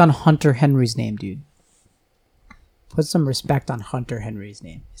 respect on Hunter Henry's name, dude. Put some respect on Hunter Henry's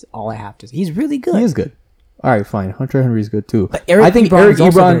name. Is all I have to say. He's really good. He is good. All right, fine. Hunter Henry's good too. But I think Eric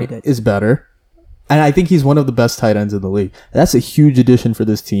also very good. Ebron is better, and I think he's one of the best tight ends in the league. That's a huge addition for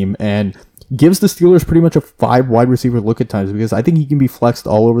this team, and gives the Steelers pretty much a 5 wide receiver look at times because I think he can be flexed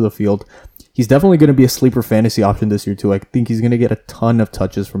all over the field. He's definitely going to be a sleeper fantasy option this year too. I think he's going to get a ton of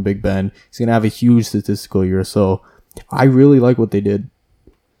touches from Big Ben. He's going to have a huge statistical year. So I really like what they did.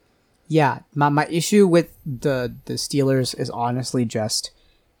 Yeah, my issue with the Steelers is honestly just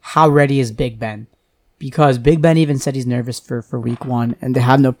how ready is Big Ben? Because Big Ben even said he's nervous for week 1 and they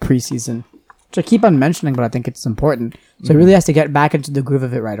have no preseason. Which I keep on mentioning, but I think it's important. So he really has to get back into the groove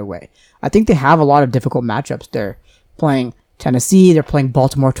of it right away. I think they have a lot of difficult matchups. They're playing Tennessee, they're playing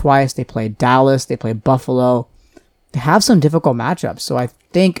Baltimore twice, they play Dallas, they play Buffalo. They have some difficult matchups. So I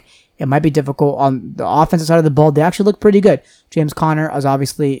think it might be difficult on the offensive side of the ball. They actually look pretty good. James Conner has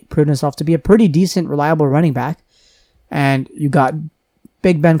obviously proven himself to be a pretty decent, reliable running back. And you got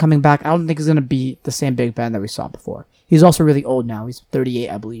Big Ben coming back. I don't think he's going to be the same Big Ben that we saw before. He's also really old now. He's 38,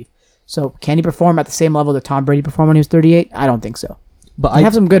 I believe. So can he perform at the same level that Tom Brady performed when he was 38? I don't think so. But they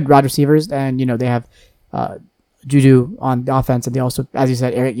have some good wide receivers, and they have Juju on the offense, and they also, as you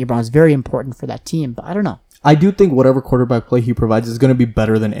said, Eric Ebron is very important for that team. But I don't know. I do think whatever quarterback play he provides is going to be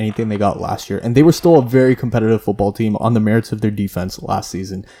better than anything they got last year. And they were still a very competitive football team on the merits of their defense last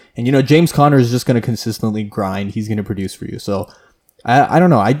season. And, James Conner is just going to consistently grind. He's going to produce for you. So, I don't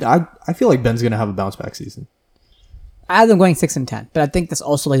know. I feel like Ben's going to have a bounce back season. I have them going 6-10, but I think that's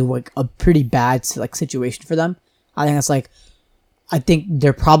also like a pretty bad situation for them. I think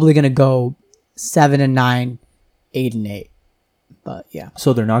they're probably going to go 7-9, 8-8. But yeah.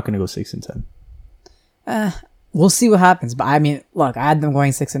 So they're not going to go 6-10. We'll see what happens. But I mean, look, I had them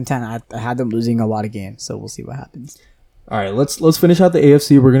going 6-10. I had them losing a lot of games, so we'll see what happens. All right, let's finish out the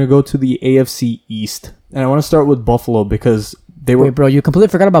AFC. We're gonna go to the AFC East, and I want to start with Buffalo because they were. Wait, bro, you completely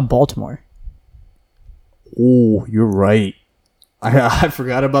forgot about Baltimore. Oh, you're right. I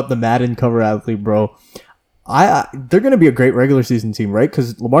forgot about the Madden cover athlete, bro. They're gonna be a great regular season team, right?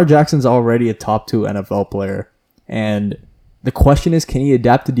 Because Lamar Jackson's already a top 2 NFL player, and the question is, can he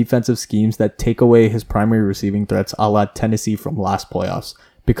adapt to defensive schemes that take away his primary receiving threats, a la Tennessee from last playoffs?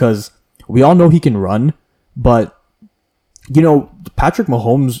 Because we all know he can run, but Patrick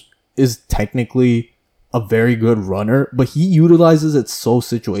Mahomes is technically a very good runner, but he utilizes it so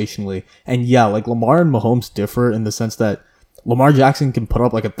situationally. And yeah, like Lamar and Mahomes differ in the sense that Lamar Jackson can put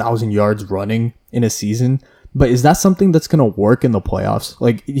up like 1,000 yards running in a season, but is that something that's going to work in the playoffs?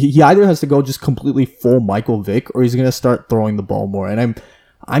 Like he either has to go just completely full Michael Vick or he's going to start throwing the ball more. And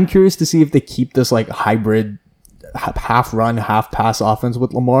I'm curious to see if they keep this like hybrid half run, half pass offense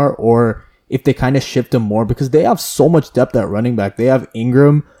with Lamar, or if they kind of shift him more, because they have so much depth at running back. They have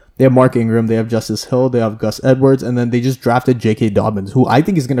Ingram, they have Mark Ingram, they have Justice Hill, they have Gus Edwards, and then they just drafted J.K. Dobbins, who I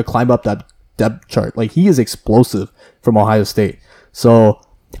think is going to climb up that depth chart. Like, he is explosive from Ohio State. So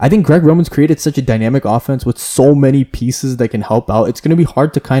I think Greg Roman's created such a dynamic offense with so many pieces that can help out. It's going to be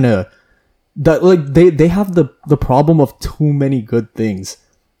hard to kind of... They have the problem of too many good things.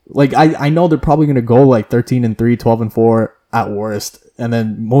 Like, I know they're probably going to go like 13-3, 12-4 at worst, and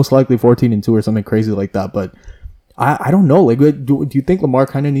then most likely 14-2 or something crazy like that. But I don't know. Like, do you think Lamar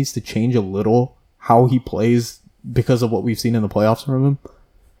kind of needs to change a little how he plays because of what we've seen in the playoffs from him?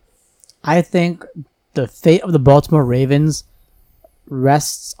 I think the fate of the Baltimore Ravens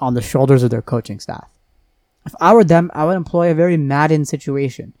rests on the shoulders of their coaching staff. If I were them, I would employ a very Madden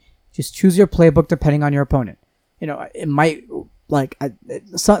situation. Just choose your playbook depending on your opponent. It might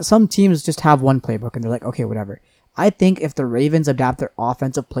some teams just have one playbook and they're like, okay, whatever. I think if the Ravens adapt their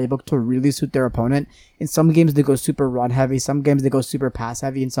offensive playbook to really suit their opponent, in some games they go super run heavy, some games they go super pass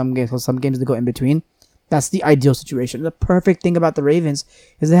heavy, in some games they go in between. That's the ideal situation. The perfect thing about the Ravens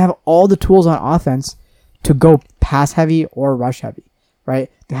is they have all the tools on offense to go pass heavy or rush heavy, right?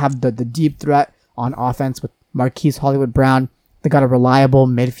 They have the deep threat on offense with Marquise Hollywood Brown. They got a reliable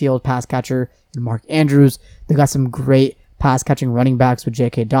midfield pass catcher in Mark Andrews. They got some great pass catching running backs with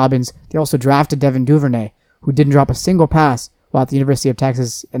J.K. Dobbins. They also drafted Devin Duvernay, who didn't drop a single pass while at the University of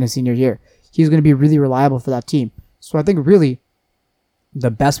Texas in his senior year. He's going to be really reliable for that team. So I think really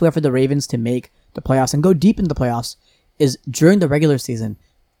the best way for the Ravens to make the playoffs and go deep in the playoffs is during the regular season,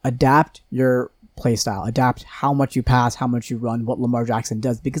 adapt your play style, adapt how much you pass, how much you run, what Lamar Jackson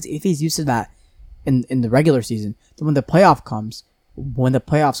does. Because if he's used to that in the regular season, then when the playoffs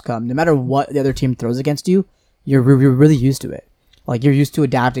come, no matter what the other team throws against you, you're really used to it. Like, you're used to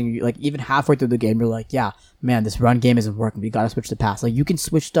adapting. Like, even halfway through the game, you're like, yeah, man, this run game isn't working. We got to switch to pass. Like, you can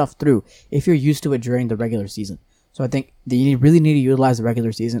switch stuff through if you're used to it during the regular season. So I think they really need to utilize the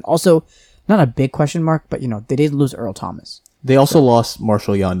regular season. Also, not a big question mark, but, they did lose Earl Thomas. They also lost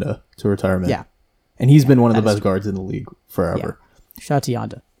Marshall Yanda to retirement. Yeah. And he's been one of the best guards in the league forever. Yeah. Shout out to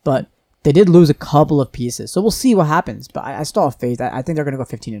Yanda. But they did lose a couple of pieces. So we'll see what happens. But I still have faith. I think they're going to go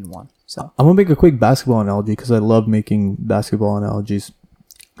 15-1. So I'm going to make a quick basketball analogy because I love making basketball analogies.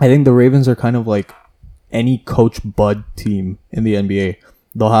 I think the Ravens are kind of like any Coach Bud team in the NBA.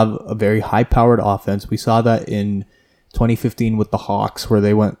 They'll have a very high-powered offense. We saw that in 2015 with the Hawks, where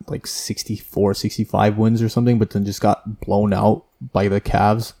they went like 64, 65 wins or something, but then just got blown out by the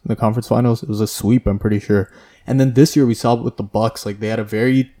Cavs in the conference finals. It was a sweep, I'm pretty sure. And then this year we saw with the Bucks, like, they had a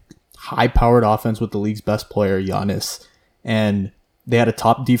very high-powered offense with the league's best player, Giannis, and they had a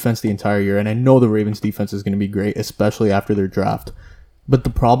top defense the entire year. And I know the Ravens defense is going to be great, especially after their draft. But the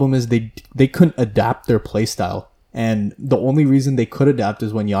problem is they couldn't adapt their play style. And the only reason they could adapt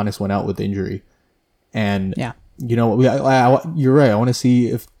is when Giannis went out with injury. And yeah, you're right. I want to see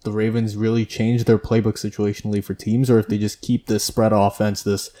if the Ravens really change their playbook situationally for teams, or if they just keep this spread offense,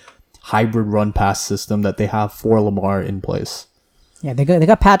 this hybrid run pass system that they have for Lamar in place. Yeah, they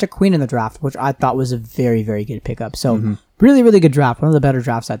got Patrick Queen in the draft, which I thought was a very, very good pickup. So really, really good draft. One of the better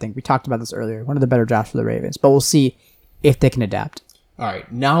drafts, I think. We talked about this earlier. One of the better drafts for the Ravens. But we'll see if they can adapt. All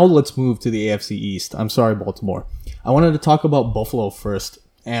right, now let's move to the AFC East. I'm sorry, Baltimore. I wanted to talk about Buffalo first.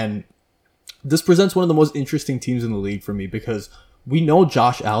 And this presents one of the most interesting teams in the league for me because we know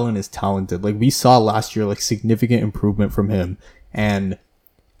Josh Allen is talented. Like, we saw last year, like, significant improvement from him. And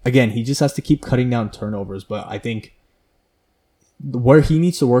again, he just has to keep cutting down turnovers. But I think where he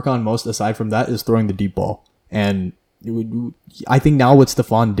needs to work on most, aside from that, is throwing the deep ball. And I think now with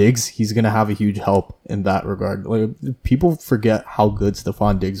Stephon Diggs, he's going to have a huge help in that regard. Like, people forget how good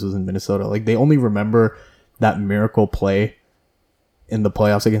Stephon Diggs was in Minnesota. Like, they only remember that miracle play in the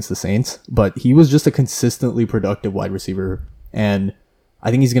playoffs against the Saints, but he was just a consistently productive wide receiver. And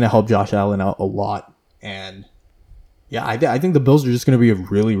I think he's going to help Josh Allen out a lot. And yeah, I think the Bills are just going to be a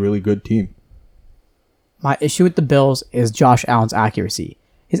really, really good team. My issue with the Bills is Josh Allen's accuracy.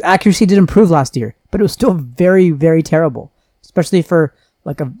 His accuracy did improve last year, but it was still very, very terrible, especially for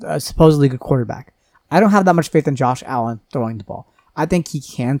like a supposedly good quarterback. I don't have that much faith in Josh Allen throwing the ball. I think he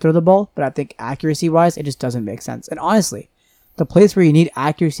can throw the ball, but I think accuracy-wise, it just doesn't make sense. And honestly, the place where you need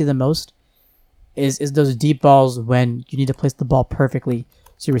accuracy the most is those deep balls when you need to place the ball perfectly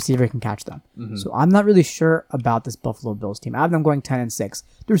so your receiver can catch them. So I'm not really sure about this Buffalo Bills team. I have them going 10-6.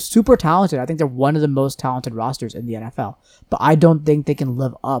 They're super talented. I think they're one of the most talented rosters in the NFL. But I don't think they can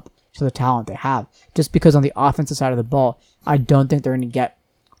live up to the talent they have. Just because on the offensive side of the ball, I don't think they're going to get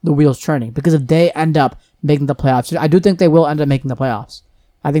the wheels turning. Because if they end up making the playoffs, I do think they will end up making the playoffs.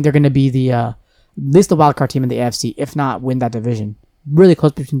 I think they're going to be the at least the wild card team in the AFC, if not win that division. Really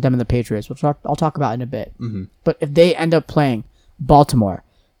close between them and the Patriots, which I'll talk about in a bit. But if they end up playing Baltimore,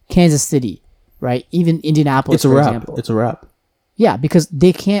 Kansas City, right? Even Indianapolis, for example. It's a wrap. Yeah, because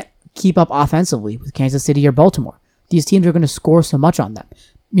they can't keep up offensively with Kansas City or Baltimore. These teams are going to score so much on them.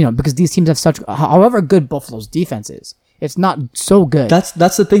 Because these teams have such... However good Buffalo's defense is, it's not so good. That's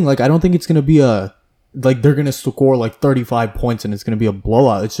the thing. Like, I don't think it's going to be like, they're going to score, like, 35 points and it's going to be a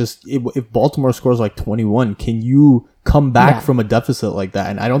blowout. It's just, if Baltimore scores, like, 21, can you come back from a deficit like that?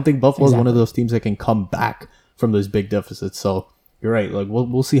 And I don't think Buffalo's one of those teams that can come back from those big deficits. So... You're right. Like,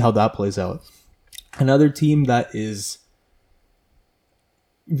 we'll see how that plays out. Another team that is,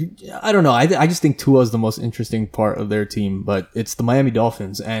 I don't know. I just think Tua is the most interesting part of their team, but it's the Miami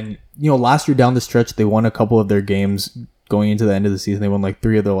Dolphins. And, last year down the stretch, they won a couple of their games going into the end of the season. They won like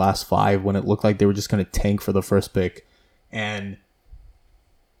 3 of their last 5 when it looked like they were just going to tank for the first pick. And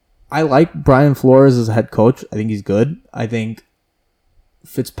I like Brian Flores as a head coach. I think he's good. I think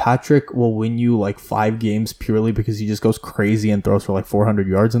Fitzpatrick will win you like 5 games purely because he just goes crazy and throws for like 400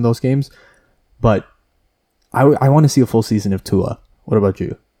 yards in those games. But I want to see a full season of Tua. What about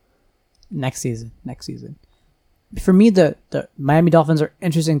you? Next season. For me, the Miami Dolphins are an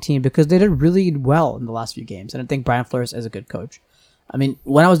interesting team because they did really well in the last few games. And I think Brian Flores is a good coach. I mean,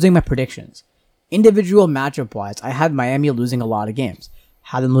 when I was doing my predictions, individual matchup-wise, I had Miami losing a lot of games.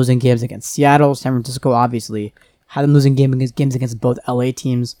 Had them losing games against Seattle, San Francisco, obviously. Had them losing games against both LA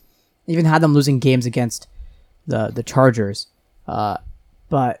teams. Even had them losing games against the Chargers. And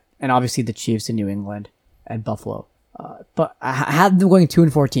obviously the Chiefs in New England and Buffalo. But I had them going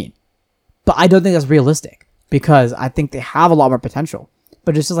 2-14. But I don't think that's realistic because I think they have a lot more potential.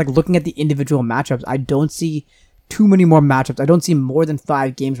 But just like looking at the individual matchups, I don't see too many more matchups. I don't see more than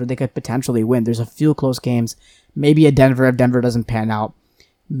 5 games where they could potentially win. There's a few close games. Maybe a Denver if Denver doesn't pan out.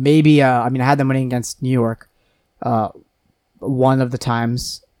 Maybe, I had them winning against New York one of the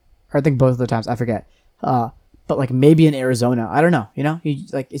times. Or I think both of the times. I forget. But like maybe in Arizona. I don't know.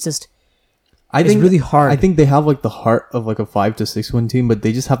 It's just... I think it's really hard. I think they have like the heart of like a 5 to 6 win team, but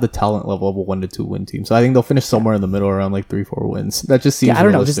they just have the talent level of a 1 to 2 win team. So I think they'll finish somewhere in the middle around like 3-4 wins. That just seems I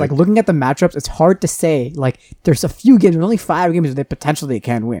don't know. realistic. Just like looking at the matchups, it's hard to say. Like there's a few games, there's only 5 games that they potentially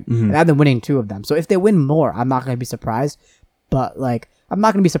can win. And I have them winning 2 of them. So if they win more, I'm not going to be surprised. But like I'm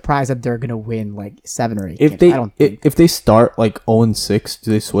not going to be surprised that they're going to win like 7 or 8 games. If they start like 0-6,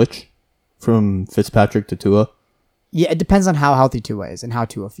 do they switch from Fitzpatrick to Tua? Yeah, it depends on how healthy Tua is and how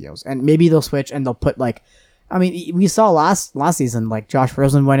Tua feels. And maybe they'll switch and they'll put like... we saw last season, like Josh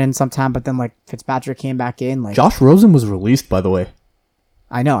Rosen went in sometime, but then like Fitzpatrick came back in. Like Josh Rosen was released, by the way.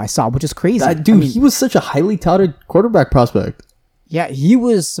 I know, I saw, which is crazy. He was such a highly touted quarterback prospect. Yeah, he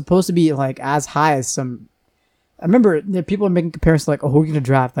was supposed to be like as high as some... I remember people are making comparisons like, oh, who are you going to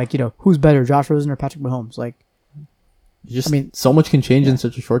draft? Like, who's better, Josh Rosen or Patrick Mahomes? Like, so much can change in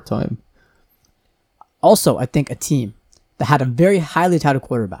such a short time. Also, I think a team that had a very highly touted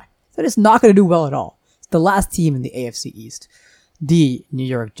quarterback that is not going to do well at all. It's the last team in the AFC East, the New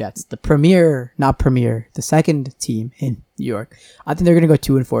York Jets, the second team in New York. I think they're going to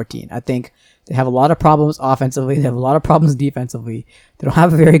go 2-14. I think they have a lot of problems offensively. They have a lot of problems defensively. They don't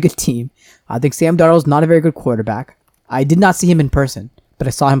have a very good team. I think Sam Darnold's not a very good quarterback. I did not see him in person, but I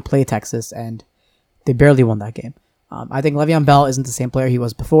saw him play Texas, and they barely won that game. I think Le'Veon Bell isn't the same player he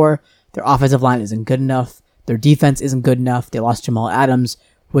was before. Their offensive line isn't good enough. Their defense isn't good enough. They lost Jamal Adams,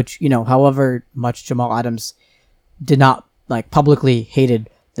 which, however much Jamal Adams did not publicly hated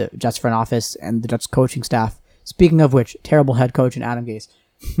the Jets front office and the Jets coaching staff. Speaking of which, terrible head coach in Adam Gase.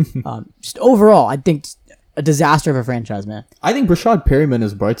 Just overall, I think a disaster of a franchise, man. I think Brashad Perryman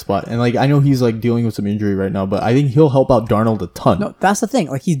is a bright spot. And I know he's dealing with some injury right now, but I think he'll help out Darnold a ton. No, that's the thing.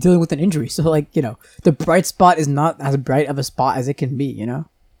 He's dealing with an injury. So the bright spot is not as bright of a spot as it can be,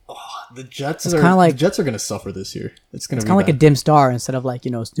 The Jets the Jets are going to suffer this year. It's kind of like a dim star instead of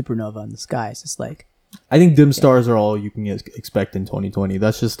supernova in the sky. It's just I think dim stars are all you can expect in 2020.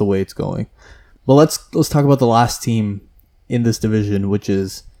 That's just the way it's going. But let's talk about the last team in this division, which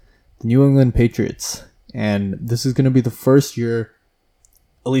is the New England Patriots. And this is going to be the first year,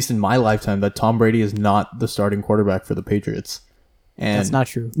 at least in my lifetime, that Tom Brady is not the starting quarterback for the Patriots. And that's not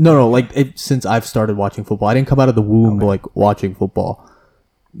true. No. Since I've started watching football, I didn't come out of the womb watching football.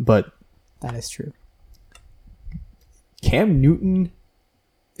 But that is true. Cam Newton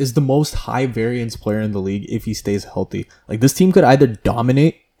is the most high variance player in the league if he stays healthy. This team could either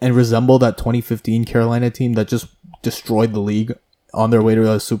dominate and resemble that 2015 Carolina team that just destroyed the league on their way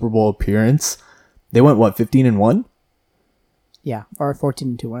to a Super Bowl appearance. They went 15-1? Yeah, or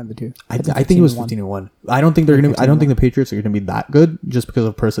 14-2, one of the two. I think it was 15-1. I don't think they're going to. I don't think the Patriots are going to be that good just because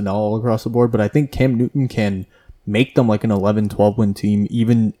of personnel all across the board. But I think Cam Newton can make them an 11-12 win team,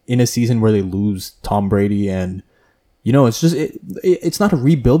 even in a season where they lose Tom Brady. And it's just it's not a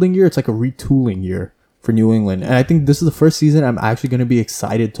rebuilding year; it's a retooling year for New England. And I think this is the first season I'm actually going to be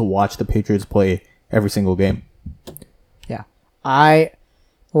excited to watch the Patriots play every single game. Yeah, I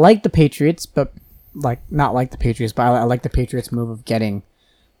like the Patriots, but not like the Patriots, but I like the Patriots move of getting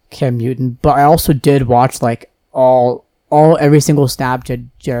Cam Newton. But I also did watch every single snap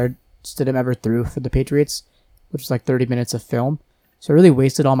Jared Stidham ever threw for the Patriots, which is 30 minutes of film. So I really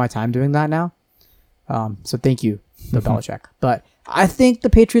wasted all my time doing that now. So thank you, Bill Belichick. But I think the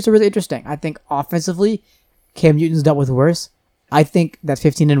Patriots are really interesting. I think offensively, Cam Newton's dealt with worse. I think that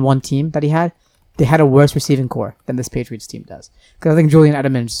 15-1 team that he had, they had a worse receiving core than this Patriots team does. Because I think Julian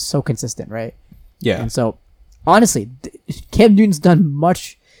Edelman is so consistent, right? Yeah. And so, honestly, Cam Newton's done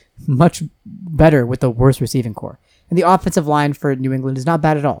much better with the worse receiving core. And the offensive line for New England is not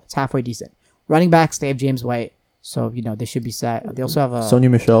bad at all. It's halfway decent. Running backs, they have James White, so they should be set. They also have Sony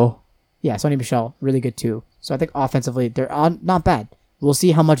Michel. Yeah, Sony Michel, really good too. So I think offensively, they're not bad. We'll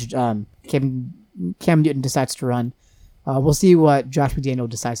see how much Cam Newton decides to run. We'll see what Josh McDaniel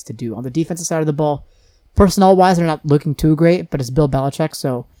decides to do. On the defensive side of the ball, personnel-wise, they're not looking too great, but it's Bill Belichick,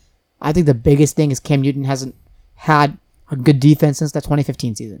 so I think the biggest thing is Cam Newton hasn't had a good defense since that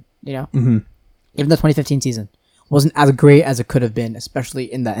 2015 season. Mm-hmm. Even the 2015 season wasn't as great as it could have been,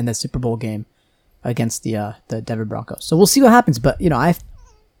 especially in the Super Bowl game against the Denver Broncos. So we'll see what happens, but I have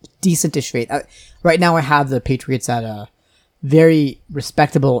decentish faith. Right now, I have the Patriots at a very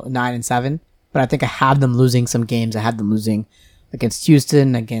respectable 9-7, but I think I have them losing some games. I have them losing against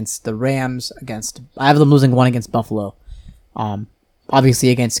Houston, against the Rams, I have them losing one against Buffalo, obviously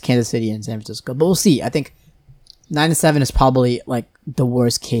against Kansas City and San Francisco. But we'll see. I think 9-7 is probably like the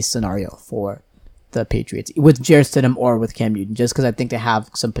worst case scenario for the Patriots with Jarrett Stidham or with Cam Newton, just because I think they have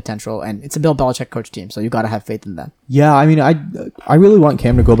some potential, and it's a Bill Belichick coach team, so you got to have faith in them. Yeah, I mean, I really want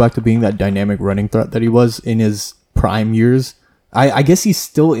Cam to go back to being that dynamic running threat that he was in his prime years. I guess he's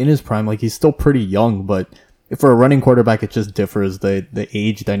still in his prime, like he's still pretty young, but for a running quarterback, it just differs. The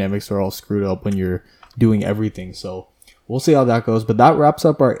age dynamics are all screwed up when you're doing everything. So we'll see how that goes. But that wraps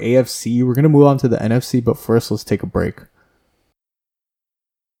up our AFC. We're gonna move on to the NFC, but first, let's take a break.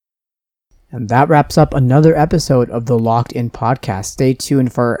 And that wraps up another episode of the Locked In Podcast. Stay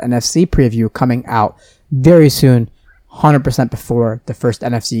tuned for our NFC preview coming out very soon, 100% before the first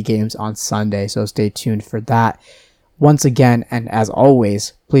NFC games on Sunday. So stay tuned for that. Once again, and as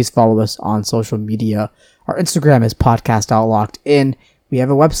always, please follow us on social media. Our Instagram is podcast.lockedin. We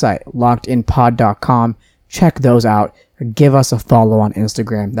have a website, lockedinpod.com. Check those out. Or give us a follow on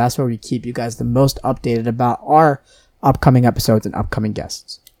Instagram. That's where we keep you guys the most updated about our upcoming episodes and upcoming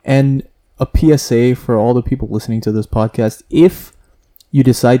guests. And a PSA for all the people listening to this podcast: if you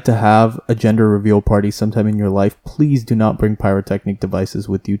decide to have a gender reveal party sometime in your life, please do not bring pyrotechnic devices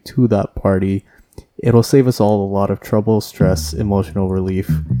with you to that party. It'll save us all a lot of trouble, stress, emotional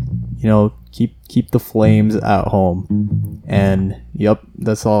relief. Keep the flames at home. And yep,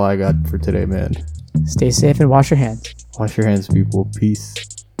 that's all I got for today, man. Stay safe and wash your hands. Wash your hands, people. Peace.